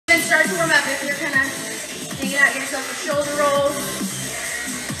start to warm up. If you're kind of hanging out, get yourself some shoulder rolls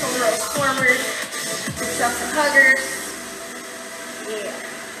forward, get yourself some huggers. Yeah.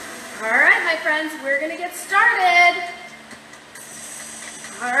 All right, my friends, we're gonna get started.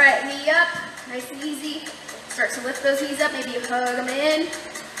 All right, knee up, nice and easy. Start to lift those knees up, maybe you hug them in,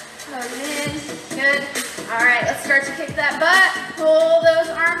 good. All right, let's start to kick that butt, pull those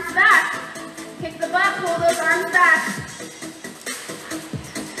arms back. Kick the butt, pull those arms back.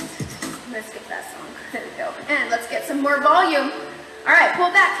 Let's skip that song, there we go. And let's get some more volume. All right,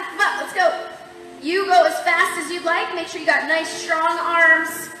 pull back, kick the butt, let's go. You go as fast as you'd like, make sure you got nice strong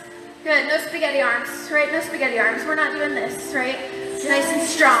arms. Good, no spaghetti arms, right? No spaghetti arms, we're not doing this, right? Nice and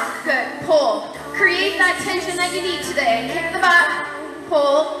strong, good, pull. Create that tension that you need today. Kick the butt,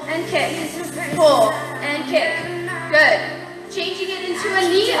 pull and kick, pull and kick, good. Changing it into a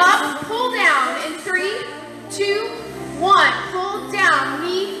knee up, pull down in 3, 2, 1. Pull down,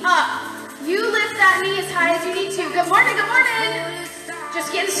 knee up. You lift that knee as high as you need to. Good morning, good morning.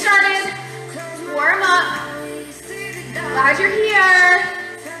 Just getting started. Warm up. Glad you're here.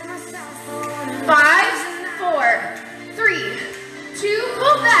 5, 4, 3, 2,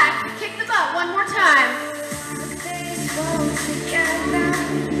 pull back. Kick the butt one more time.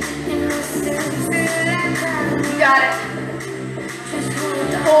 You got it.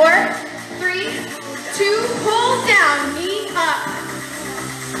 4, 3, 2, pull down, knee up.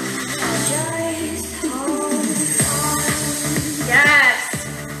 Yes.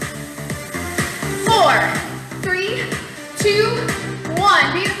 4, 3, 2,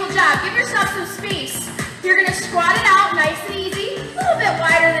 1. Beautiful job. Give yourself some space. You're going to squat it out nice and easy. A little bit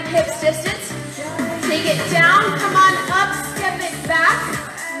wider than hips distance. Take it down. Come on up. Step it back.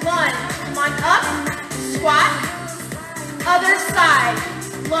 Lunge. Come on up. Squat. Other side.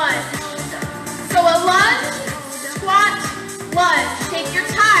 Lunge. So a lunge, squat, lunge. Take your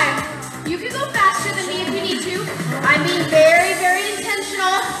time. You can go faster than me if you need to. I'm being very, very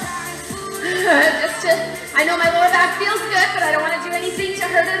intentional. I know my lower back feels good, but I don't want to do anything to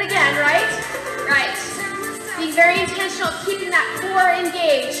hurt it again, right? Right. Being very intentional, keeping that core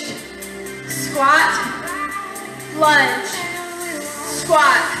engaged. Squat, lunge,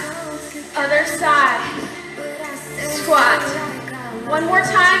 squat, other side, squat. One more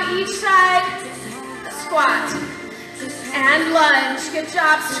time, each side, squat, and lunge. Good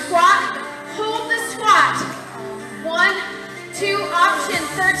job, squat, hold the squat. 1, 2, option,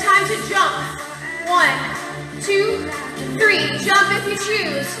 third time to jump. 1, 2, 3, jump if you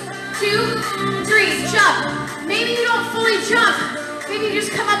choose. 2, 3, jump. Maybe you don't fully jump. Maybe you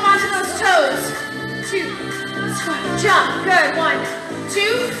just come up onto those toes. 2, squat, jump, good. 1,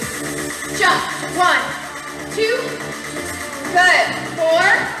 2, jump. 1, 2, good.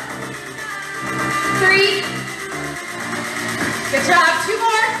 4, 3, good job. 2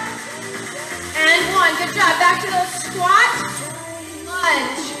 more, and 1. Good job. Back to those squat,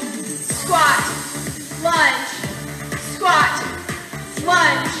 lunge, squat, lunge, squat,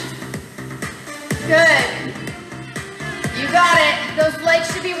 lunge. Good. You got it. Those legs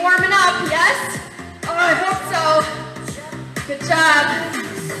should be warming up, yes? Oh, I hope so. Good job.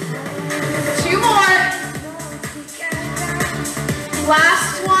 2 more.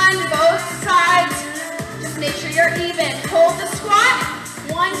 Last one, both sides. Just make sure you're even. Hold the squat.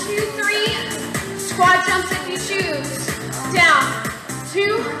 1, 2, 3. Squat jumps if you choose. Down.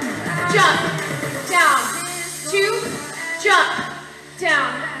 2, jump. Down. 2, jump.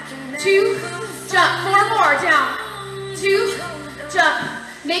 Down. 2, jump. 4 more. Down. 2, jump.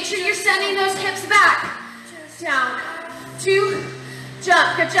 Make sure you're sending those hips back. Down. 2,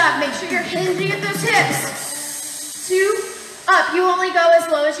 jump. Good job. Make sure you're hinging at those hips. 2, up. You only go as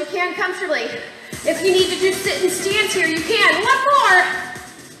low as you can comfortably. If you need to just sit and stand here, you can. 1 more.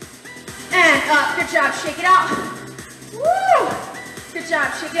 And up. Good job. Shake it out. Woo! Good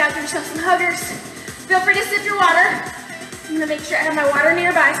job. Shake it out. Give yourself some huggers. Feel free to sip your water. I'm going to make sure I have my water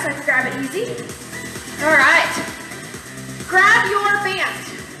nearby so I can grab it easy. All right. Grab your band.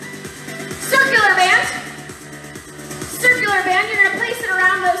 Circular band. Circular band. You're going to place it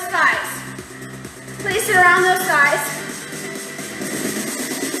around those thighs. Place it around those thighs.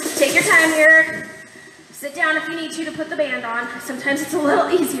 Take your time here. Sit down if you need to put the band on. Sometimes it's a little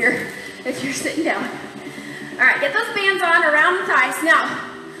easier if you're sitting down. All right, get those bands on around the thighs. Now,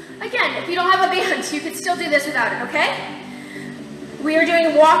 again, if you don't have a band, you could still do this without it, okay? We are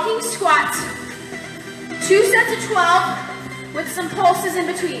doing walking squats. 2 sets of 12 with some pulses in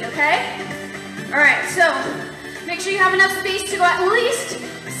between, okay? All right, so make sure you have enough space to go at least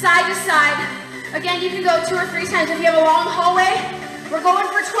side to side. Again, you can go 2 or 3 times. If you have a long hallway, we're going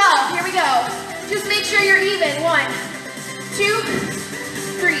for 12. Here we go. Just make sure you're even. 1, 2,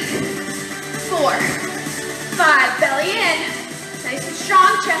 3. 4, 5, belly in. Nice and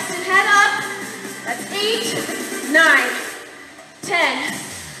strong, chest and head up. That's 8, 9, 10,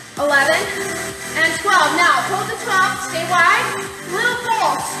 11, and 12. Now, hold the 12, stay wide. Little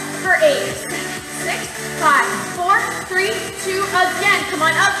pulse for 8, 6, 5, 4, 3, 2, again. Come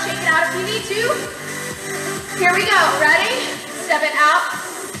on up, shake it out if you need to. Here we go, ready? Step it out,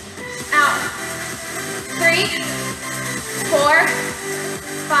 out. 3, 4,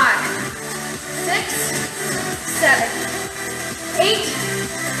 5, 6, 7, 8,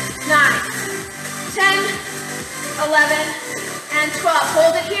 9, 10, 11, and 12.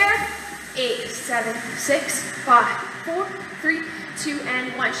 Hold it here. 8, 7, 6, 5, 4, 3, 2,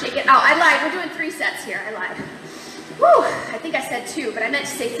 and 1. Shake it out. I lied. We're doing 3 sets here. I lied. Woo! I think I said 2, but I meant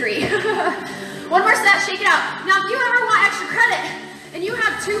to say 3. One more set. Shake it out. Now, if you ever want extra credit and you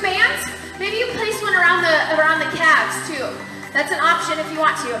have 2 bands, maybe you place one around the calves too. That's an option if you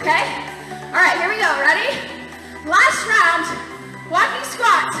want to. Okay? All right. Here we go. Ready? Last round. Walking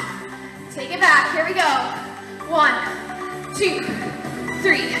squat. Take it back. Here we go. 1, 2,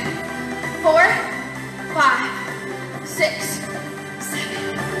 3, 4, 5, 6,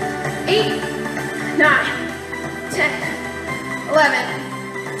 7, 8, 9, 10,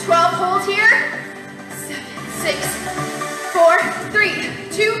 11, 12. Hold here. 7, 6, 4, 3,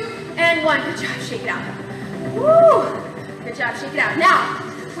 2, and 1. Good job. Shake it out. Woo! Good job. Shake it out. Now,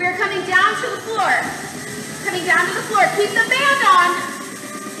 we are coming down to the floor. Coming down to the floor. Keep the band on.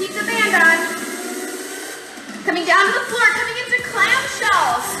 Keep the band on. Coming down to the floor, coming into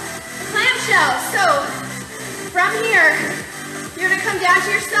clamshells. Clamshells. So, from here, you're gonna come down to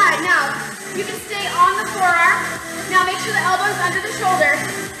your side. Now, you can stay on the forearm. Now make sure the elbow's under the shoulder.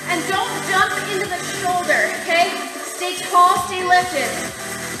 And don't jump into the shoulder, okay? Stay tall, stay lifted.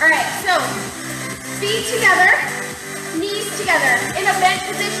 All right, so, feet together, knees together, in a bent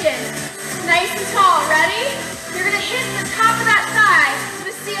position. Nice and tall, ready? You're gonna hit the top of that thigh to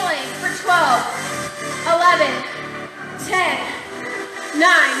the ceiling for 12, 11, 10,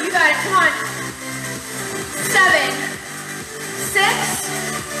 9, you got it, come on. 7, 6,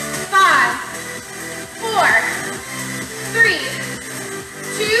 5, 4, 3,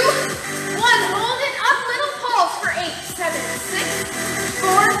 2, 1. Hold it up, little pulse for 8, 7, 6,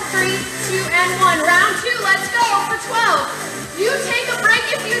 4, 3, 2, and 1. Round 2, let's go for 12. You take a break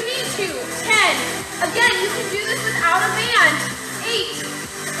if you need to. 10. Again, you can do this without a band. 8,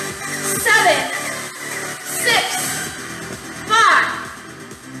 7, 6, 5,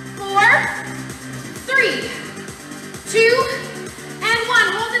 4, 3, 2, and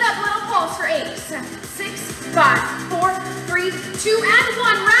 1. Hold it up, little pulse for 8, 7, 6, 5, 4, 3, 2, and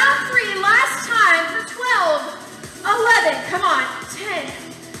 1. Round 3, last time for 12, 11. Come on, 10,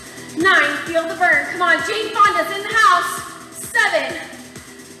 9. Feel the burn. Come on, Jane Fonda's in the house. 7,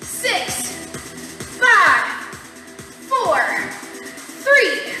 6, 5, 4,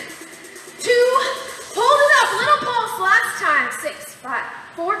 3, 2. Hold it up, little pulse last time. 6, 5,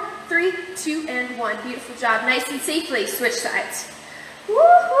 4, 3, 2, and 1. Beautiful job. Nice and safely. Switch sides.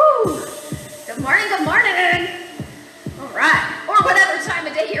 Woohoo! Good morning, good morning. All right. Or whatever time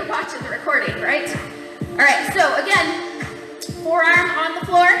of day you're watching the recording, right? All right, so again, forearm on the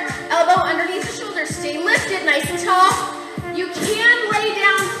floor, elbow underneath the shoulder. Stay lifted, nice and tall. You can lay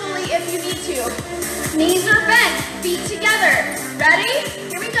down fully if you need to. Knees are bent, feet together. Ready?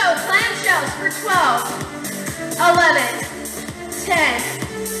 Here we go. Clamshells for 12, 11, 10,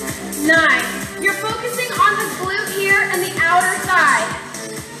 9. You're focusing on the glute here and the outer thigh.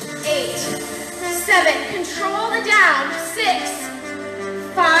 8, 7. Control the down. 6,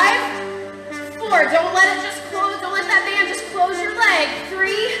 5, 4. Don't let it just close. Don't let that band just close your leg. 3,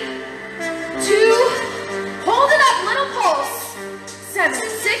 2. Hold it up, little pulse. 7,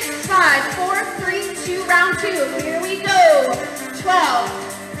 6, 5, 4, 3, 2, round 2. Here we go. 12,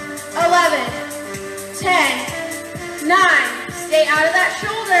 11, 10, 9. Stay out of that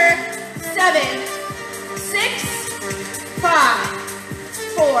shoulder. 7, 6, 5,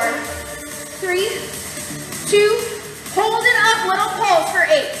 4, 3, 2. Hold it up, little pulse for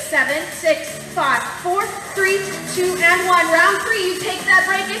 8, 7, 6, 5, 4, 3, 2, and 1. Round 3, you take that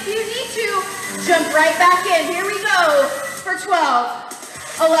break if you need to. Jump right back in. Here we go for 12,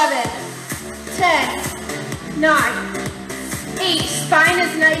 11, 10, 9, 8. Spine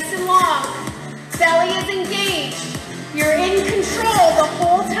is nice and long. Belly is engaged. You're in control the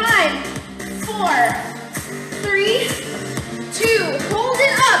whole time. 4, 3, 2. Hold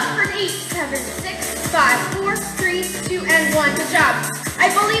it up for 8, 7, 6, 5, 4, 3, 2, and 1. Good job. I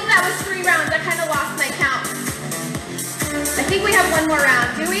believe that was 3 rounds. I kind of lost my count. I think we have one more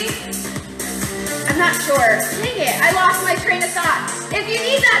round. Do we? I'm not sure. Dang it, I lost my train of thought. If you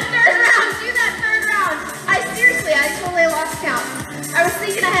need that 3rd round, do that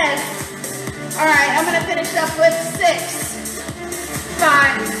All right, I'm gonna finish up with 6,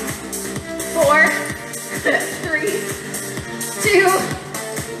 5, 4, 3, 2,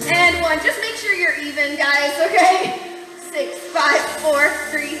 and 1. Just make sure you're even, guys, okay? 6, 5, 4,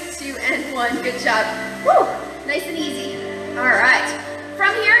 3, 2, and 1. Good job. Woo, nice and easy. All right.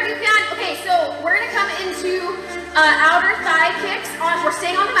 From here, you can, okay, so we're gonna come into outer thigh kicks. We're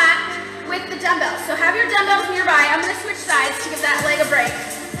staying on the mat with the dumbbells. So have your dumbbells nearby. I'm gonna switch sides to give that leg a break.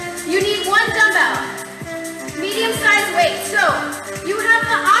 You need 1 dumbbell, medium-sized weight. So you have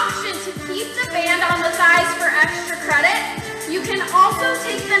the option to keep the band on the thighs for extra credit. You can also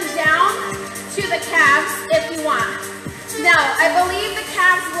take them down to the calves if you want. Now, I believe the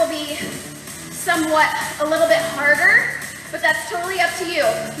calves will be somewhat a little bit harder, but that's totally up to you.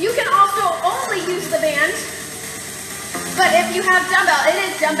 You can also only use the band, but if you have dumbbell, it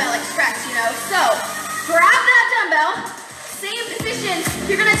is dumbbell express, you know. So grab that dumbbell, same position.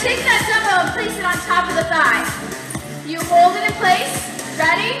 You're gonna take that dumbbell and place it on top of the thigh. You hold it in place.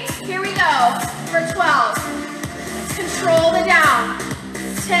 Ready? Here we go. For 12. Control the down.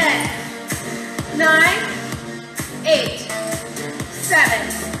 10, 9, 8, 7,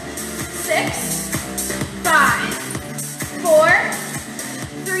 6, 5, 4,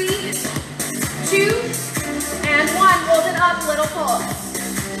 3, 2, and 1. Hold it up, little pulse.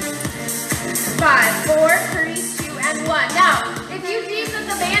 5, 4, 3, 2, and 1. Now, if you deem that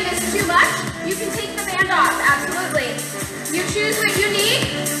the band is too much, you can take the band off, absolutely. You choose what you need.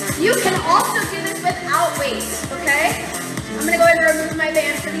 You can also do this without weights, okay? I'm gonna go ahead and remove my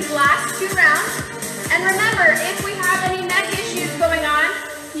band for these last 2 rounds. And remember, if we have any neck issues going on,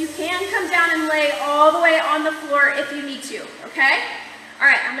 you can come down and lay all the way on the floor if you need to, okay? All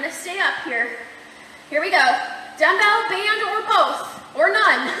right, I'm gonna stay up here. Here we go. Dumbbell, band, or both, or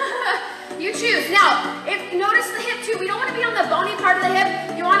none. You choose. Now, if notice the hip too, we don't want to be on the bony part of the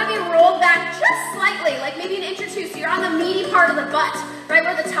hip. You want to be rolled back just slightly, like maybe an inch or 2, so you're on the meaty part of the butt, right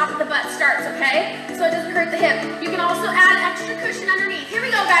where the top of the butt starts, okay? So it doesn't hurt the hip. You can also add extra cushion underneath. Here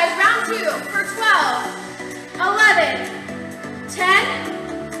we go, guys. Round 2 for 12, 11,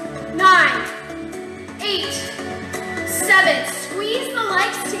 10, 9, 8, 7. Squeeze the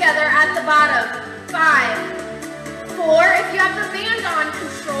legs together at the bottom. 5, 4, if you have the band on,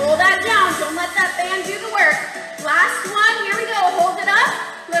 control that down. Don't let that band do the work. Last one, here we go. Hold it up,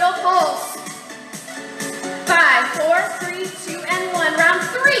 little pulse. 5, 4, 3, 2, and 1. Round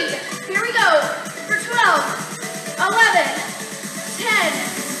 3, here we go. For 12, 11,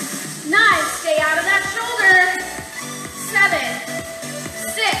 10, 9. Stay out of that shoulder. 7,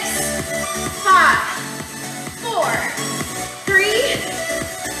 6, 5, 4, 3,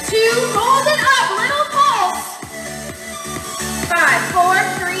 2. Hold it up, little pulse. 5, 4,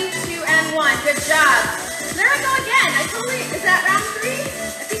 3, 2, and 1. Good job. There I go again. Is that round 3?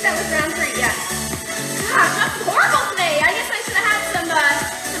 I think that was round 3, yes. Gosh, I'm horrible today. I guess I should have had some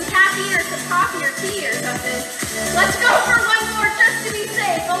caffeine or some coffee or tea or something. Let's go for 1 more just to be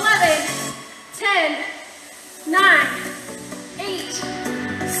safe. 11, 10, 9, 8,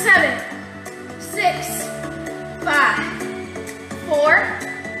 7, 6, 5, 4,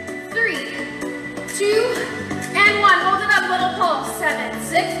 3, 2, and 1. Hold it up, little pulse. 7,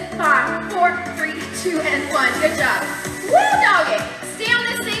 6, 5, 4, 3, 2, and 1. Good job. Woo, doggy. Stay on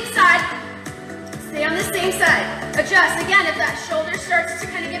this same side. Stay on this same side. Adjust. Again, if that shoulder starts to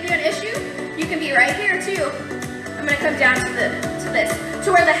kind of give you an issue, you can be right here too. I'm going to come down to this,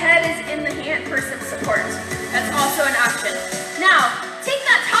 to where the head is in the hand for some support. That's also an option. Now, take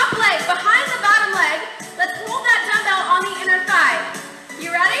that top leg behind the bottom leg. Let's hold that dumbbell on the inner thigh.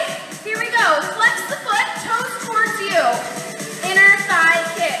 You ready? Here we go. Flex the foot, toes towards you. Inner thigh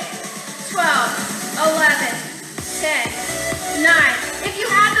kick. 12, 11, 10, 9. If you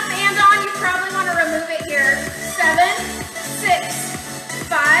have the band on, you probably want to remove it here. 7, 6,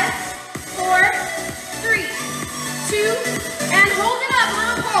 5, 4, 3, 2, and hold it up,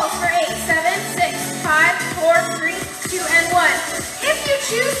 little pulse for 8, 7, 6, 5, 4, 3, 2, and 1. If you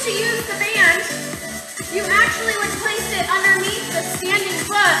choose to use the band, you actually would place it underneath the standing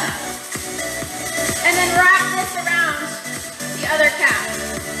foot and then wrap this around the other calf.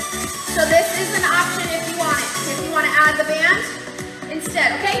 So this is an option if you want it, if you want to add the band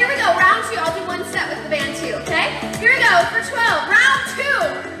instead. Okay, here we go, round 2. I'll do 1 set with the band too, okay? Here we go, for 12, round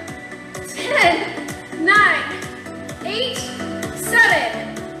 2. 10, 9, 8,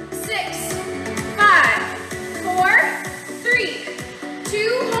 7, 6, 5, 4, 3,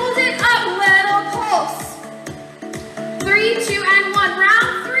 2, hold it up, little pulse. 3, 2, and 1.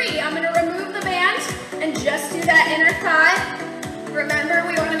 Round 3, I'm going to remove the band and just do that inner thigh. Remember,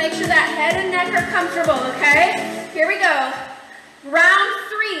 we want to make sure that head and neck are comfortable, okay? Here we go. Round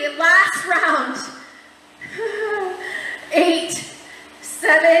 3, last round. 8,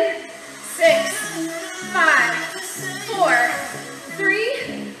 7, 6, 5, 4,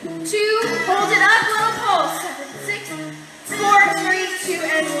 3, 2, hold it up, little pulse. 7, 6, 4, 3, 2,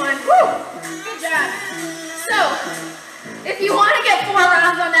 and 1. Woo! Good job. So, if you want to get 4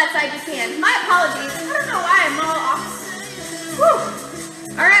 rounds on that side, you can. My apologies. I don't know why I'm all off. Woo!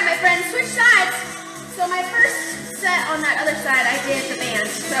 All right, my friends, switch sides. So my first set on that other side, I did the band.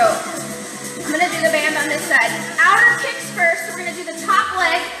 So I'm going to do the band on this side. Outer kicks first. So we're going to do the top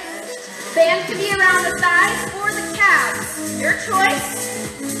leg. Band can be around the thighs or the calves. Your choice.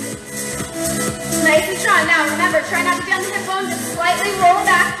 Nice and strong. Now remember, try not to be on the hip bone. Just slightly roll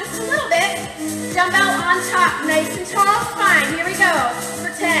back just a little bit. Dumbbell on top, nice and tall spine. Here we go for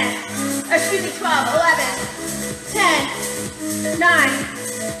 10, excuse me, 12, 11, 10, 9,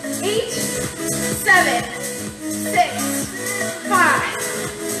 8, 7, 6, 5,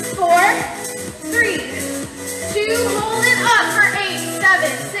 4, 3, 2, hold it up for 8,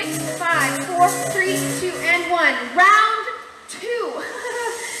 7, 6, 5, 4, 3, 2, and 1. Round 2.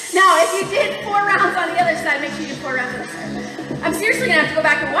 Now, if you did 4 rounds on the other side, make sure you do 4 rounds on the other side. I'm seriously gonna have to go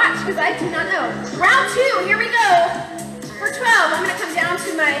back and watch because I do not know. Round 2, here we go. For 12, I'm gonna come down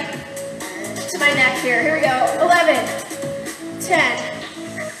to my neck here. Here we go. 11,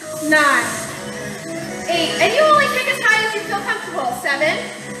 10, 9, 8. And you only kick as high as you feel comfortable. 7,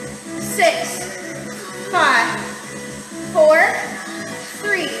 6, 5, 4,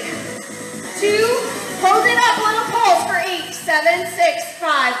 3, 2, hold it up, little pulse for 8, 7, 6,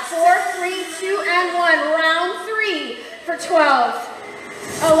 5, 4, 3, 2, and 1. Round 3. For 12,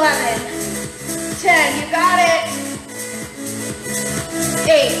 11, 10, you got it.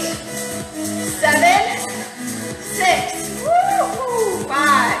 8, 7, 6, woo,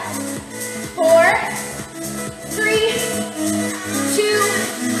 5, 4, 3, 2,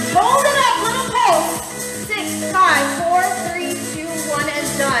 hold it up, little pulse. 6, 5, 4, 3, 2, 1, and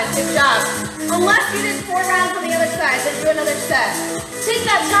done. Good job. Unless you did 4 rounds on the other side, then do another set. Take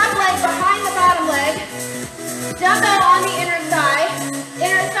that top leg behind the bottom leg. Dumbbell on the inner thigh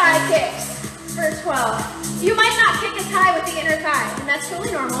kicks for 12. You might not kick as high with the inner thigh, and that's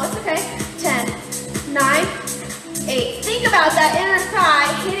totally normal, it's okay. 10, 9, 8. Think about that inner thigh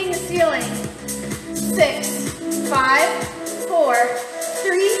hitting the ceiling. 6, 5, 4,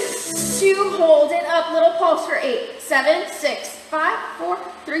 3, 2, hold it up, little pulse for 8, 7, 6, 5, 4,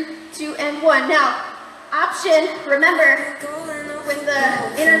 3, 2, and 1. Now, option, remember, with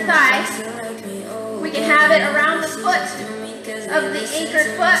the inner thigh, we can have it around the foot of the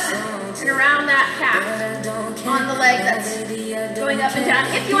anchored foot and around that calf on the leg that's going up and down.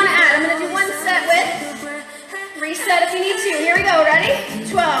 If you want to add, I'm going to do 1 set with reset if you need to. Here we go. Ready?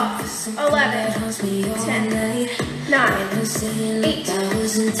 12, 11, 10, 9, 8,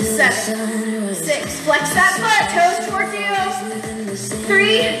 7, 6. Flex that foot. Toes towards you.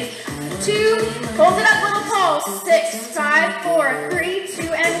 3, 2, hold it up, little pulse. 6, 5, 4, 3,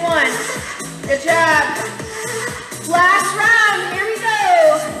 2, and 1. Good job. Last round, here we go.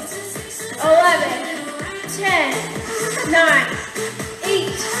 11, 10, 9, 8,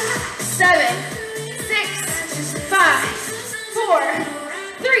 7, 6, 5, 4,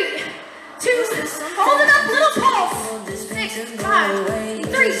 3, 2, hold it up, little pulse. 6, 5,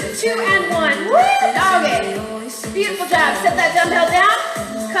 3, 2, and 1. Woo, doggy. Beautiful job. Set that dumbbell down.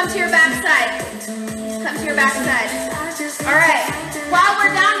 Come to your back side. Come to your back side. All right. While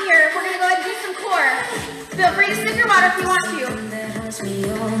we're down here, we're going to go ahead and do some core. Feel free to sip your water if you want to.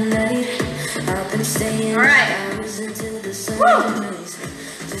 All right. Woo.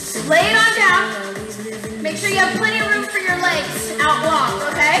 Lay it on down. Make sure you have plenty of room for your legs out long,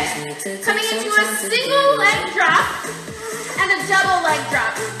 okay? Coming into a single leg drop and a double leg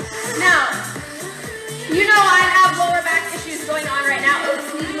drop. Now, you know I have lower back issues going on right now. Oh,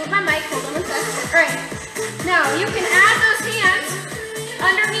 just need to move my mic. Hold on 1 second. All right. Now, you can add those hands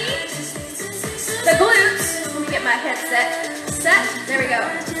underneath the glutes. Let me get my headset set. There we go.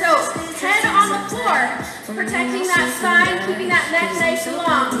 So, head on the floor, protecting that spine, keeping that neck nice and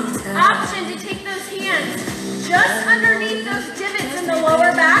long. Option to take those hands just underneath those divots in the lower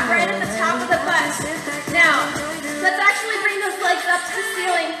back, right at the top of the butt. Now, let's actually bring those legs up to the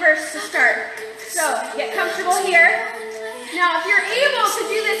ceiling first to start. So, get comfortable here. Now, if you're able to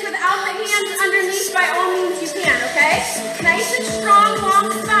do this without the hands underneath, by all means you can, okay? Nice and strong,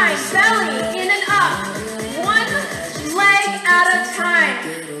 long spine, belly in and up. 1 leg at a time.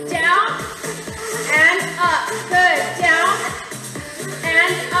 Down and up. Good. Down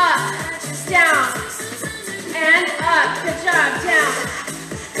and up. Down and up. Good job. Down.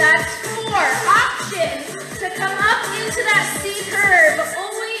 That's 4. Option to Come up into that C curve, but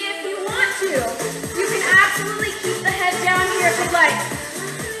only if you want to. You can absolutely keep the head down here if you'd like.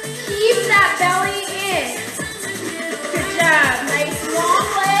 Keep that belly in. Good job. Nice long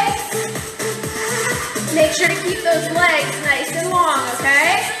legs. Make sure to keep those legs nice and long,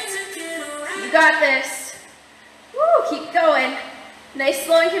 okay? You got this. Woo, keep going. Nice,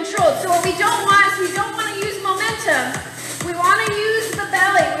 slow, and controlled. So what we don't want is we don't want to use momentum. We want to use the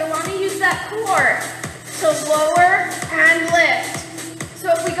belly. We want to use that core. So lower and lift.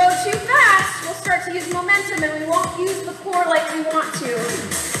 So if we go too fast, we'll start to use momentum and we won't use the core like we want to.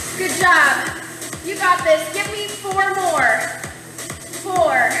 Good job. You got this. Give me 4 more.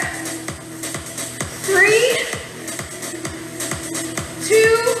 4, 3, 2,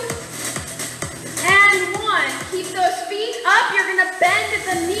 and 1. Keep those feet up. You're going to bend at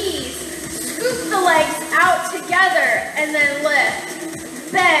the knees. Scoop the legs out together and then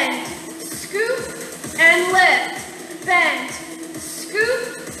lift. Bend, scoop, and lift. Bend,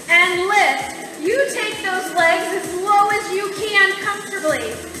 scoop, and lift. You take those legs as low as you can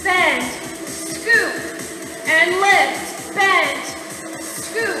comfortably. Bend, scoop, and lift. Bend,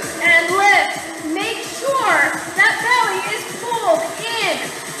 scoop, and lift. Make sure that belly is pulled in.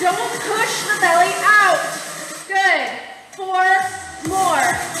 Don't push the belly out. Good. 4 more.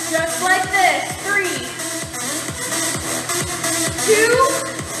 Just like this. 3, 2,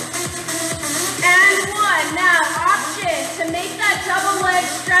 and 1. Now, option to make that double leg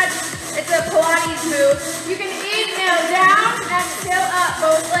stretch. It's a Pilates move. You can inhale down, exhale up,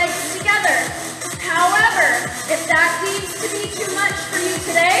 both legs together. However, if that seems to be too much for you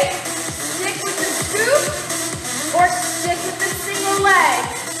today, stick with the scoop or stick with the single leg.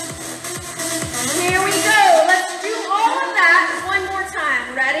 Here we go. Let's do all of that one more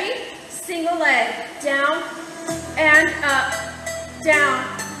time. Ready? Single leg. Down and up. Down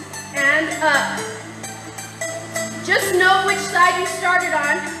and up. Just know which side you started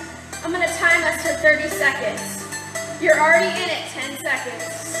on. I'm going to time us to 30 seconds. You're already in it, 10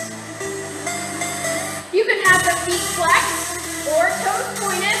 seconds. You can have the feet flexed or toes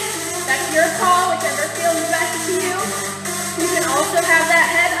pointed. That's your call, whichever feels best to you. You can also have that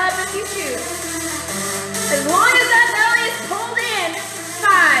head up if you choose. As long as that belly is pulled in.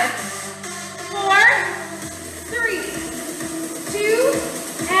 5, 4, 3, 2,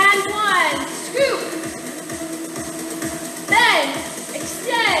 and 1. Scoop. Bend.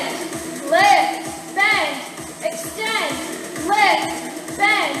 Extend. Lift. Bend. Extend. Lift.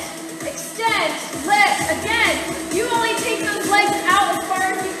 Bend. Extend. Lift. Again, you only take those legs out as far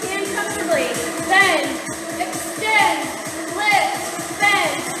as you can comfortably. Bend. Extend. Lift.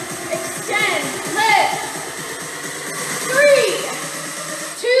 Bend. Extend. Lift. 3,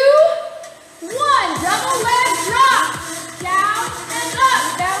 2, 1. Double leg drop. Down and up.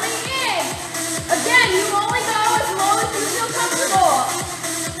 Belly in. Again, you only go as low as you feel comfortable.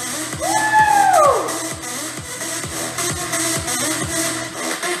 Woo!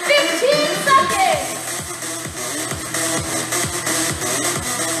 15 seconds.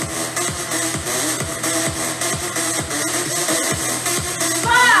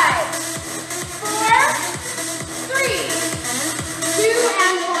 5, 4, 3, 2,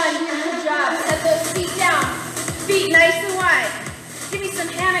 and 1. Beautiful job. Set those feet down. Feet nice and wide. Give me some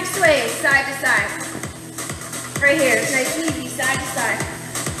hammock sways, side to side. Right here, nice and easy, side to side.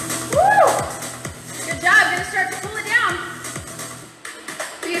 Woo! Good job. Gonna start to pull it down.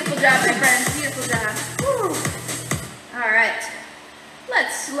 Beautiful job, my friends. Beautiful job. Woo! All right.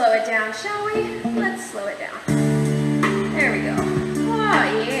 Let's slow it down, shall we? Let's slow it down. There we go.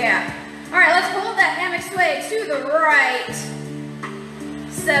 Oh, yeah. All right, let's hold that hammock sway to the right.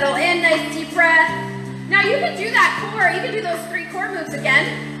 Settle in, nice deep breath. Now you can do that core. You can do those 3 core moves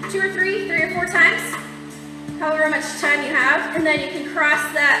again. 2 or 3, 3 or 4 times. However much time you have. And then you can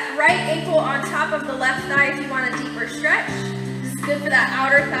cross that right ankle on top of the left thigh if you want a deeper stretch. This is good for that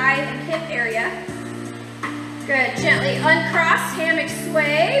outer thigh and hip area. Good. Gently uncross, hammock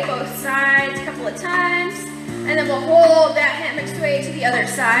sway, both sides a couple of times. And then we'll hold that hammock sway to the other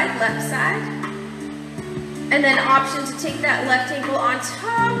side, left side. And then option to take that left ankle on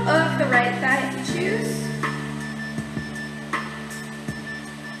top of the right thigh if you choose.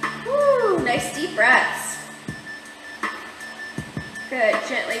 Woo, nice deep breaths. Good,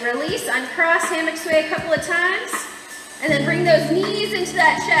 gently release, uncross, hammock sway a couple of times. And then bring those knees into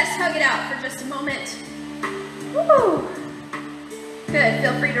that chest, hug it out for just a moment. Woo. Good,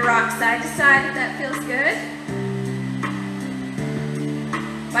 feel free to rock side to side if that feels good.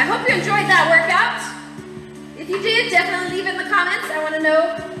 Well, I hope you enjoyed that workout. If you did, definitely leave it in the comments. I want to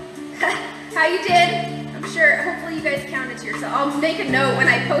know how you did. I'm I'm sure, hopefully you guys counted to yourself. I'll make a note when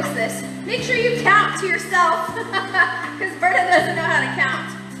I post this. Make sure you count to yourself, because Berta doesn't know how to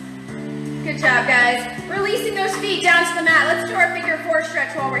count. Good job, guys. Releasing those feet down to the mat. Let's do our figure 4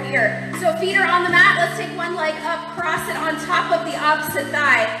 stretch while we're here. So feet are on the mat. Let's take one leg up, cross it on top of the opposite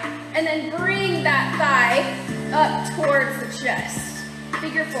thigh, and then bring that thigh up towards the chest.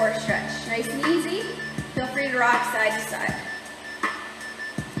 Figure 4 stretch. Nice and easy. Feel free to rock side to side.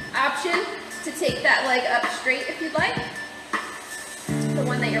 Option to take that leg up straight if you'd like. The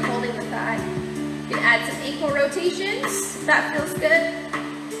one that you're holding the thigh. You can add some ankle rotations if that feels good.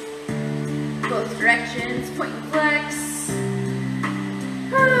 Both directions, point and flex.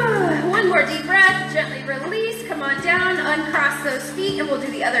 One more deep breath, gently release, come on down, uncross those feet, and we'll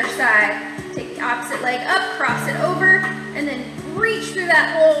do the other side. Take the opposite leg up, cross it over, and then reach through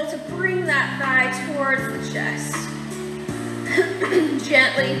that hole to bring that thigh towards the chest.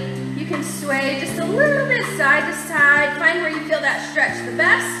 Gently, you can sway just a little bit side to side, find where you feel that stretch the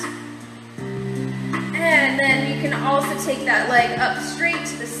best. And then you can also take that leg up straight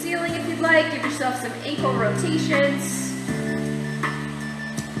to the ceiling if you'd like. Give yourself some ankle rotations.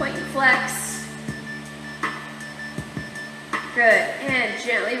 Point and flex. Good. And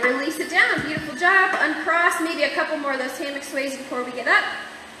gently release it down. Beautiful job. Uncross. Maybe a couple more of those hammock sways before we get up.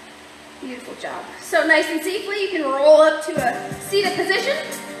 Beautiful job. So nice and safely, you can roll up to a seated position,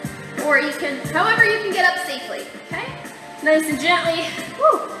 or you can, however you can get up safely. Okay? Nice and gently.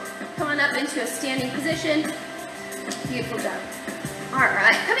 Woo. Come on up into a standing position. Beautiful job. All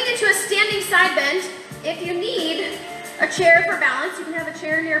right, coming into a standing side bend. If you need a chair for balance, you can have a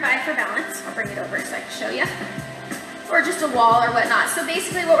chair nearby for balance. I'll bring it over so I can show you. Or just a wall or whatnot. So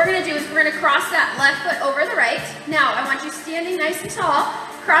basically what we're gonna do is we're gonna cross that left foot over the right. Now, I want you standing nice and tall.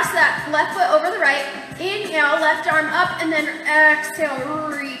 Cross that left foot over the right. Inhale, left arm up, and then exhale,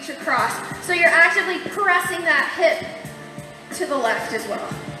 reach across. So you're actively pressing that hip to the left as well.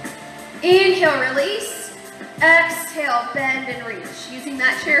 Inhale, release. Exhale, bend and reach. Using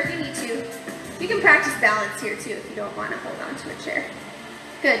that chair if you need to. You can practice balance here too if you don't want to hold on to a chair.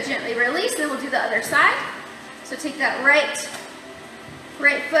 Good, gently release, then we'll do the other side. So take that right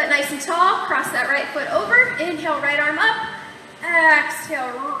foot nice and tall, cross that right foot over. Inhale, right arm up.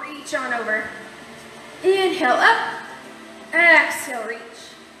 Exhale, reach on over. Inhale, up. Exhale, reach.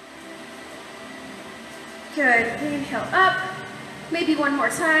 Good, inhale, up. Maybe one more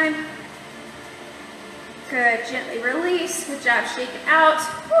time. Good, gently release. Good job, shake it out.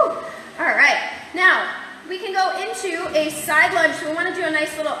 Whew. All right, now we can go into a side lunge. So we want to do a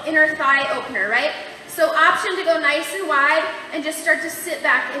nice little inner thigh opener, right? So option to go nice and wide and just start to sit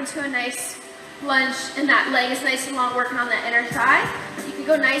back into a nice lunge, and that leg is nice and long, working on that inner thigh. You can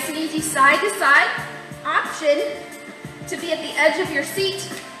go nice and easy side to side. Option to be at the edge of your seat,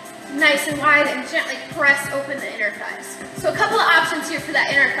 nice and wide, and gently press open the inner thighs. So a couple of options here for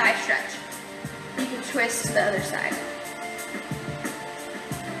that inner thigh stretch. You can twist to the other side.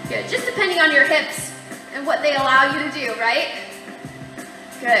 Good, just depending on your hips and what they allow you to do, right?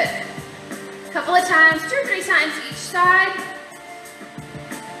 Good. A couple of times, 2 or 3 times each side.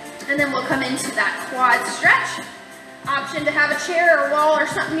 And then we'll come into that quad stretch. Option to have a chair or wall or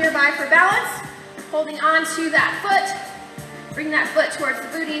something nearby for balance. Holding on to that foot. Bring that foot towards the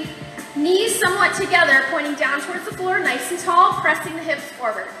booty. Knees somewhat together, pointing down towards the floor, nice and tall, pressing the hips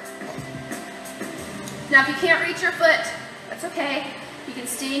forward. Now if you can't reach your foot, that's okay. You can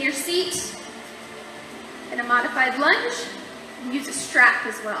stay in your seat in a modified lunge. You can use a strap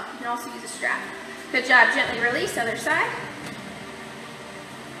as well. You can also use a strap. Good job, gently release, other side.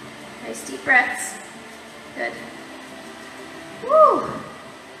 Nice deep breaths. Good. Woo!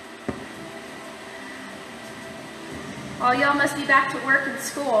 All y'all must be back to work and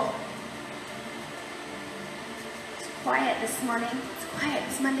school. It's quiet this morning. It's quiet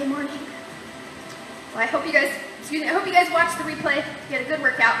this Monday morning. Well, I hope you guys watch the replay, get a good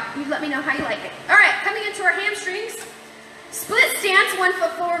workout. You let me know how you like it. All right, coming into our hamstrings. Split stance, 1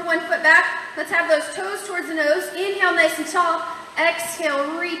 foot forward, 1 foot back. Let's have those toes towards the nose. Inhale, nice and tall.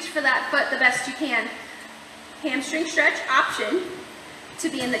 Exhale, reach for that foot the best you can. Hamstring stretch option to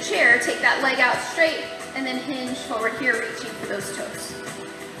be in the chair. Take that leg out straight and then hinge forward here, reaching for those toes.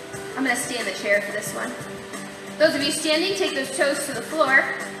 I'm gonna stay in the chair for this one. Those of you standing, take those toes to the floor.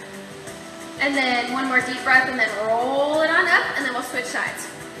 And then one more deep breath and then roll it on up, and then we'll switch sides.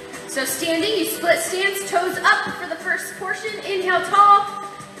 So standing, you split stance, toes up for the first portion. Inhale, tall.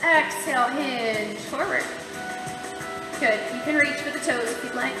 Exhale, hinge forward. Good. You can reach for the toes if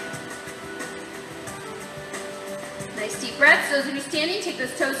you'd like. Nice deep breaths. Those of you standing, take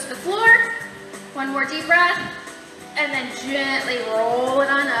those toes to the floor. One more deep breath. and then gently roll it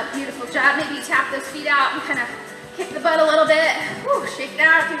on up. Beautiful job. Maybe you tap those feet out and kind of kick the butt a little bit. Whew, shake it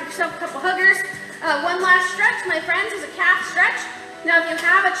out, give yourself a couple huggers. One last stretch, my friends, is a calf stretch. Now, if you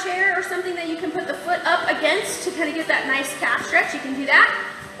have a chair or something that you can put the foot up against to kind of get that nice calf stretch, you can do that.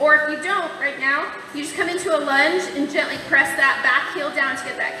 Or if you don't right now, you just come into a lunge and gently press that back heel down to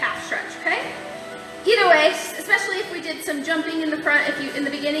get that calf stretch, okay? Either way, especially if we did some jumping in the front, in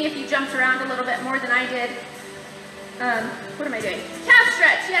the beginning, if you jumped around a little bit more than I did. What am I doing? Calf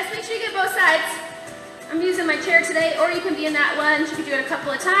stretch, yes, make sure you get both sides. I'm using my chair today, or you can be in that lunge. You can do it a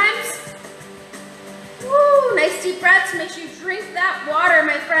couple of times. Woo, nice deep breaths. Make sure you drink that water,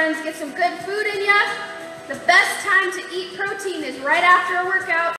 my friends. Get some good food in you. The best time to eat protein is right after a workout.